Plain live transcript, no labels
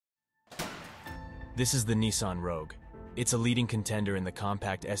This is the Nissan Rogue. It's a leading contender in the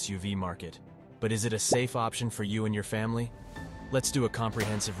compact SUV market. But is it a safe option for you and your family? Let's do a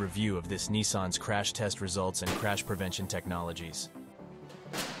comprehensive review of this Nissan's crash test results and crash prevention technologies.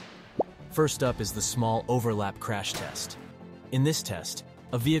 First up is the small overlap crash test. In this test,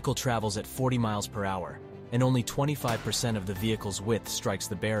 a vehicle travels at 40 miles per hour, and only 25% of the vehicle's width strikes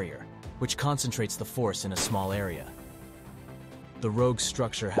the barrier, which concentrates the force in a small area. The Rogue's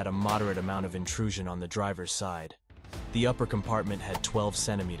structure had a moderate amount of intrusion on the driver's side. The upper compartment had 12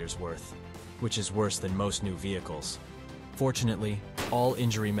 centimeters worth, which is worse than most new vehicles. Fortunately, all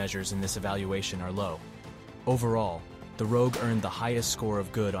injury measures in this evaluation are low. Overall, the Rogue earned the highest score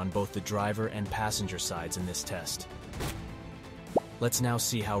of good on both the driver and passenger sides in this test. Let's now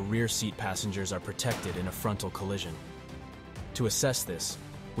see how rear seat passengers are protected in a frontal collision. To assess this,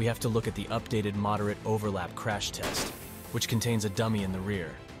 we have to look at the updated moderate overlap crash test, which contains a dummy in the rear.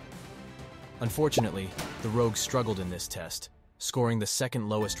 Unfortunately, the Rogue struggled in this test, scoring the second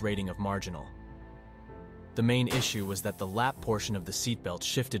lowest rating of marginal. The main issue was that the lap portion of the seatbelt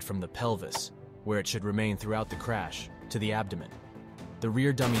shifted from the pelvis, where it should remain throughout the crash, to the abdomen. The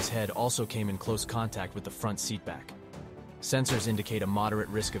rear dummy's head also came in close contact with the front seatback. Sensors indicate a moderate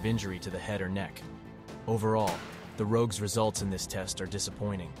risk of injury to the head or neck. Overall, the Rogue's results in this test are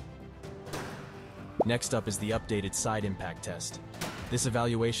disappointing. Next up is the updated side impact test. This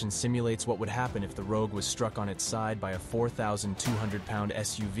evaluation simulates what would happen if the Rogue was struck on its side by a 4,200-pound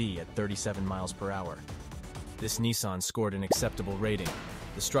SUV at 37 miles per hour. This Nissan scored an acceptable rating.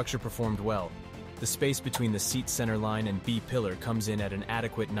 The structure performed well. The space between the seat center line and B pillar comes in at an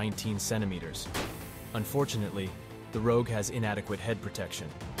adequate 19 centimeters. Unfortunately, the Rogue has inadequate head protection.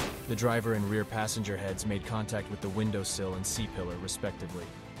 The driver and rear passenger heads made contact with the windowsill and C-pillar, respectively.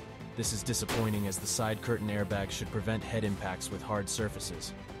 This is disappointing as the side curtain airbags should prevent head impacts with hard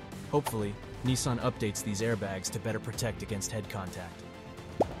surfaces. Hopefully, Nissan updates these airbags to better protect against head contact.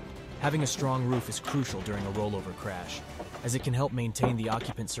 Having a strong roof is crucial during a rollover crash, as it can help maintain the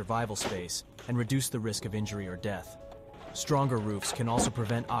occupant's survival space and reduce the risk of injury or death. Stronger roofs can also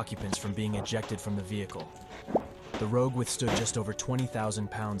prevent occupants from being ejected from the vehicle. The Rogue withstood just over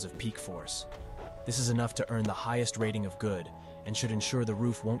 20,000 pounds of peak force. This is enough to earn the highest rating of good and should ensure the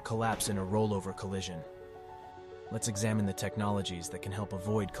roof won't collapse in a rollover collision. Let's examine the technologies that can help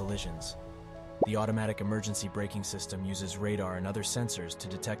avoid collisions. The automatic emergency braking system uses radar and other sensors to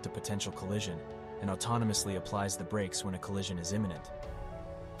detect a potential collision and autonomously applies the brakes when a collision is imminent.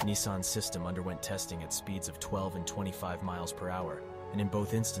 Nissan's system underwent testing at speeds of 12 and 25 miles per hour, and in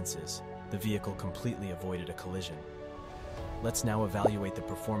both instances, the vehicle completely avoided a collision. Let's now evaluate the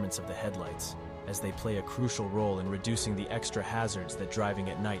performance of the headlights, as they play a crucial role in reducing the extra hazards that driving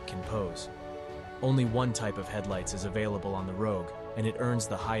at night can pose. Only one type of headlights is available on the Rogue, and it earns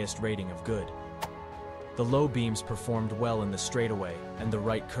the highest rating of good. The low beams performed well in the straightaway and the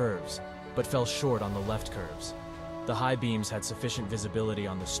right curves, but fell short on the left curves. The high beams had sufficient visibility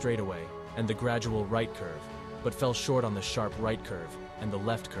on the straightaway and the gradual right curve, but fell short on the sharp right curve and the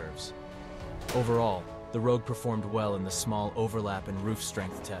left curves. Overall, the Rogue performed well in the small overlap and roof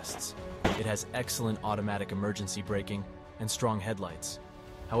strength tests. It has excellent automatic emergency braking and strong headlights.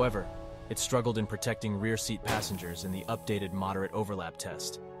 However, it struggled in protecting rear seat passengers in the updated moderate overlap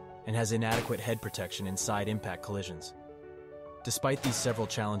test, and has inadequate head protection in side impact collisions. Despite these several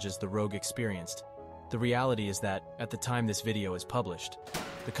challenges the Rogue experienced, the reality is that, at the time this video is published,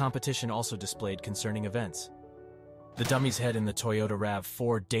 the competition also displayed concerning events. The dummy's head in the Toyota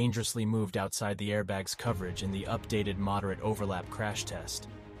RAV4 dangerously moved outside the airbag's coverage in the updated moderate overlap crash test.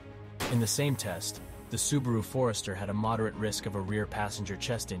 In the same test, the Subaru Forester had a moderate risk of a rear passenger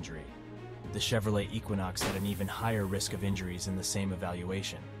chest injury. The Chevrolet Equinox had an even higher risk of injuries in the same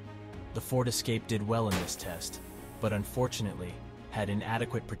evaluation. The Ford Escape did well in this test, but unfortunately had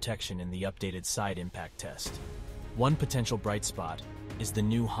inadequate protection in the updated side impact test. One potential bright spot is the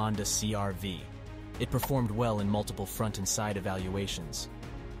new Honda CR-V. It performed well in multiple front and side evaluations,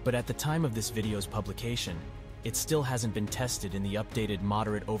 but at the time of this video's publication, it still hasn't been tested in the updated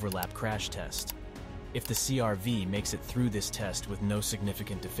moderate overlap crash test. If the CR-V makes it through this test with no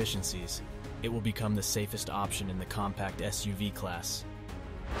significant deficiencies, it will become the safest option in the compact SUV class.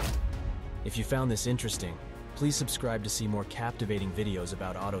 If you found this interesting, please subscribe to see more captivating videos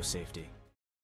about auto safety.